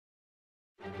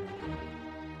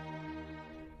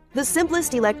The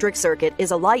simplest electric circuit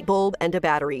is a light bulb and a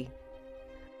battery.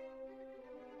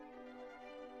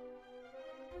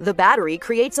 The battery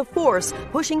creates a force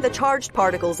pushing the charged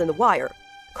particles in the wire,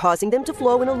 causing them to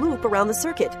flow in a loop around the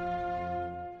circuit.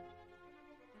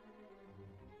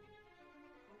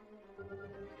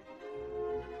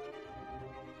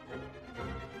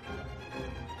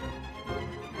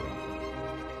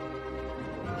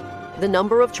 The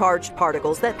number of charged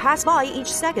particles that pass by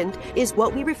each second is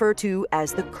what we refer to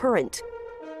as the current.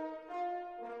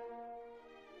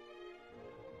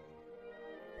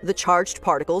 The charged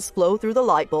particles flow through the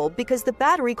light bulb because the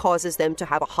battery causes them to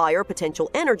have a higher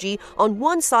potential energy on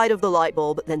one side of the light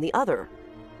bulb than the other.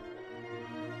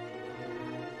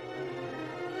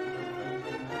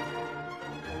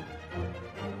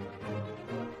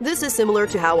 This is similar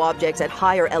to how objects at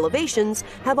higher elevations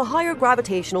have a higher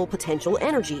gravitational potential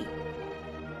energy.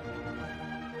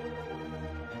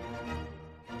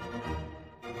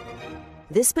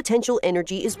 This potential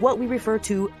energy is what we refer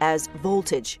to as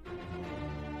voltage.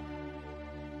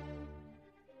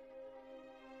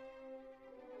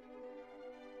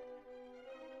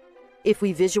 If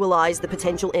we visualize the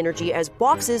potential energy as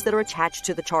boxes that are attached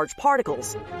to the charged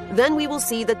particles, then we will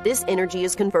see that this energy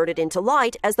is converted into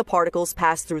light as the particles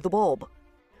pass through the bulb.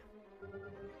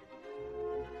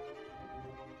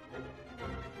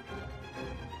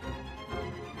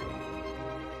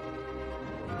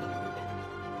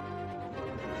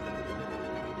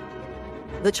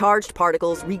 The charged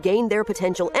particles regain their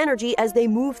potential energy as they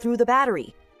move through the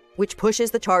battery, which pushes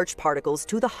the charged particles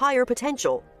to the higher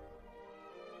potential.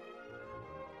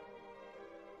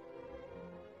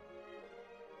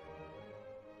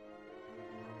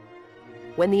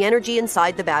 When the energy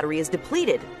inside the battery is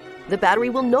depleted, the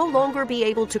battery will no longer be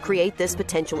able to create this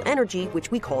potential energy, which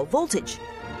we call voltage.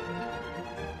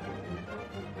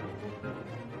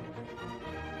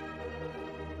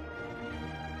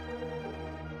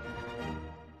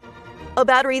 A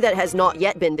battery that has not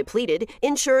yet been depleted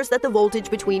ensures that the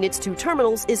voltage between its two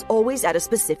terminals is always at a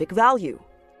specific value.